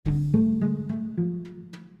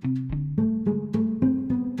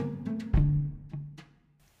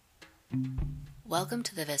Welcome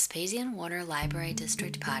to the Vespasian Warner Library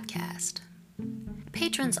District podcast.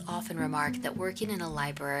 Patrons often remark that working in a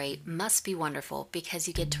library must be wonderful because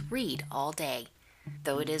you get to read all day.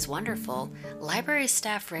 Though it is wonderful, library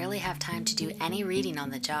staff rarely have time to do any reading on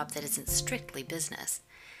the job that isn't strictly business.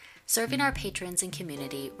 Serving our patrons and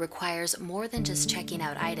community requires more than just checking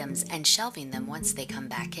out items and shelving them once they come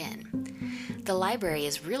back in. The library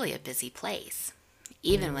is really a busy place,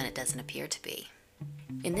 even when it doesn't appear to be.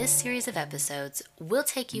 In this series of episodes, we'll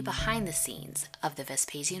take you behind the scenes of the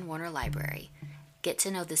Vespasian Warner Library, get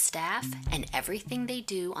to know the staff and everything they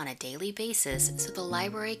do on a daily basis so the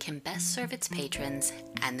library can best serve its patrons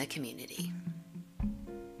and the community.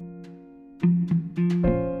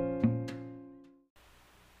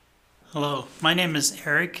 Hello, my name is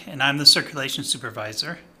Eric and I'm the circulation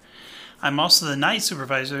supervisor. I'm also the night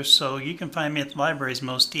supervisor, so you can find me at the libraries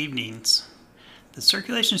most evenings. The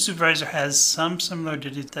circulation supervisor has some similar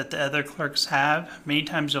duties that the other clerks have. Many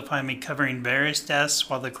times you'll find me covering various desks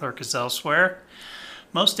while the clerk is elsewhere.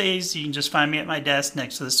 Most days you can just find me at my desk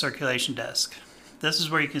next to the circulation desk. This is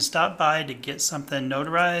where you can stop by to get something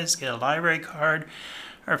notarized, get a library card,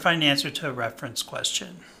 or find an answer to a reference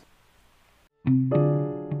question.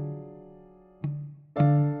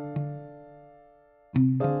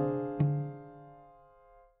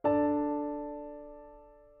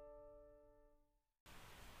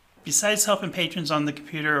 Besides helping patrons on the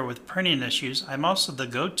computer or with printing issues, I'm also the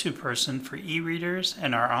go-to person for e-readers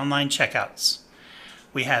and our online checkouts.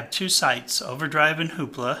 We have two sites, Overdrive and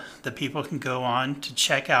Hoopla, that people can go on to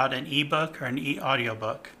check out an ebook or an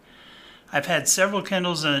e-audiobook. I've had several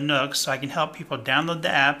Kindles and a Nook, so I can help people download the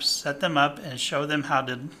apps, set them up, and show them how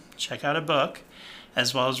to check out a book,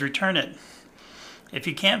 as well as return it. If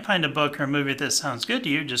you can't find a book or a movie that sounds good to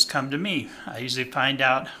you, just come to me. I usually find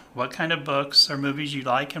out what kind of books or movies you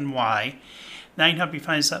like and why. Then I can help you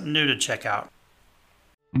find something new to check out.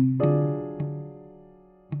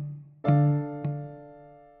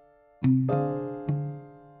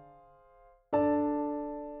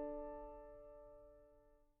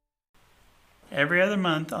 Every other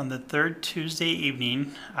month on the third Tuesday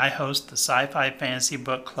evening, I host the Sci-Fi Fantasy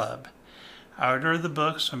Book Club. I order the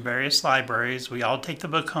books from various libraries. We all take the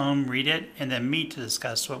book home, read it, and then meet to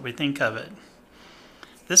discuss what we think of it.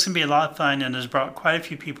 This can be a lot of fun and has brought quite a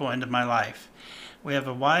few people into my life. We have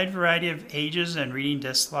a wide variety of ages and reading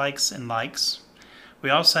dislikes and likes.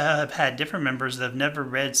 We also have had different members that have never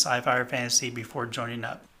read sci-fi or fantasy before joining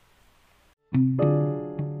up.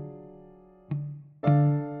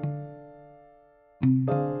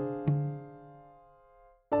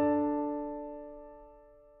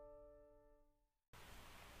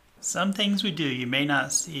 Some things we do you may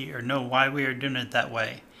not see or know why we are doing it that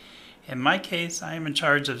way. In my case, I am in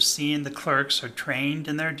charge of seeing the clerks are trained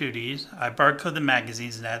in their duties. I barcode the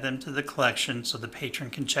magazines and add them to the collection so the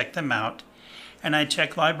patron can check them out. And I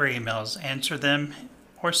check library emails, answer them,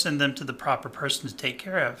 or send them to the proper person to take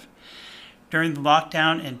care of. During the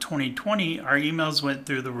lockdown in 2020, our emails went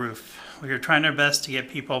through the roof. We were trying our best to get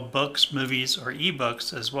people books, movies, or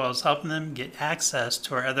ebooks, as well as helping them get access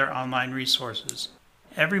to our other online resources.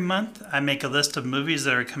 Every month, I make a list of movies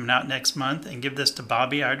that are coming out next month and give this to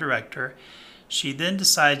Bobby, our director. She then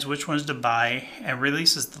decides which ones to buy and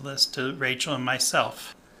releases the list to Rachel and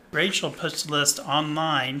myself. Rachel puts the list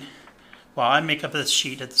online while I make up a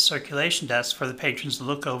sheet at the circulation desk for the patrons to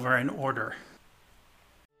look over and order.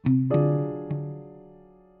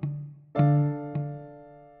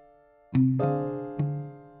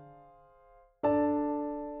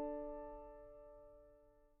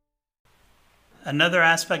 Another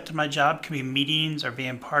aspect of my job can be meetings or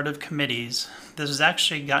being part of committees. This has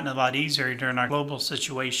actually gotten a lot easier during our global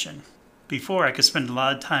situation. Before, I could spend a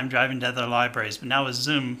lot of time driving to other libraries, but now with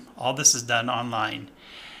Zoom, all this is done online.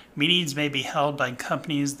 Meetings may be held by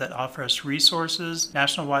companies that offer us resources,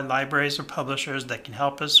 nationwide libraries or publishers that can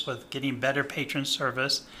help us with getting better patron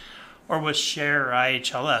service, or with SHARE or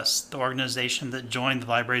IHLS, the organization that joined the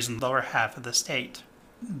libraries in the lower half of the state.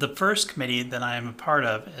 The first committee that I am a part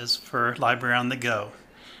of is for Library on the Go,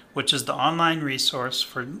 which is the online resource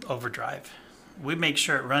for Overdrive. We make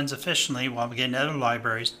sure it runs efficiently while we get other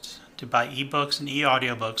libraries to buy ebooks and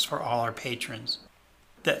e-audiobooks for all our patrons.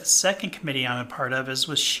 The second committee I'm a part of is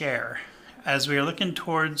with SHARE, as we are looking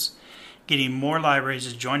towards getting more libraries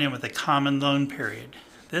to join in with a common loan period.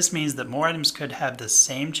 This means that more items could have the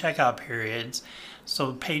same checkout periods,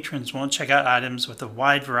 so patrons won't check out items with a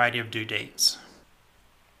wide variety of due dates.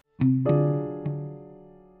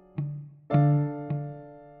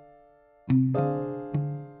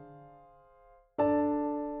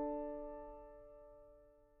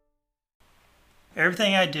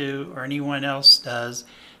 Everything I do or anyone else does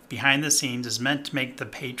behind the scenes is meant to make the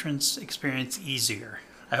patron's experience easier.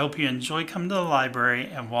 I hope you enjoy coming to the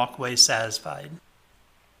library and walk away satisfied.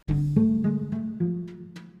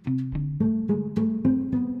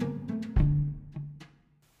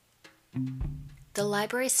 The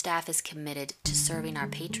library staff is committed to serving our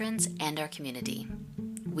patrons and our community.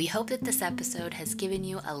 We hope that this episode has given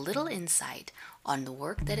you a little insight on the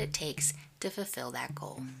work that it takes to fulfill that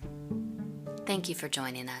goal. Thank you for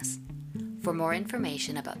joining us. For more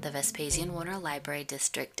information about the Vespasian-Warner Library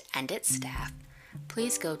District and its staff,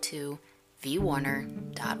 please go to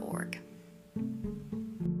vwarner.org.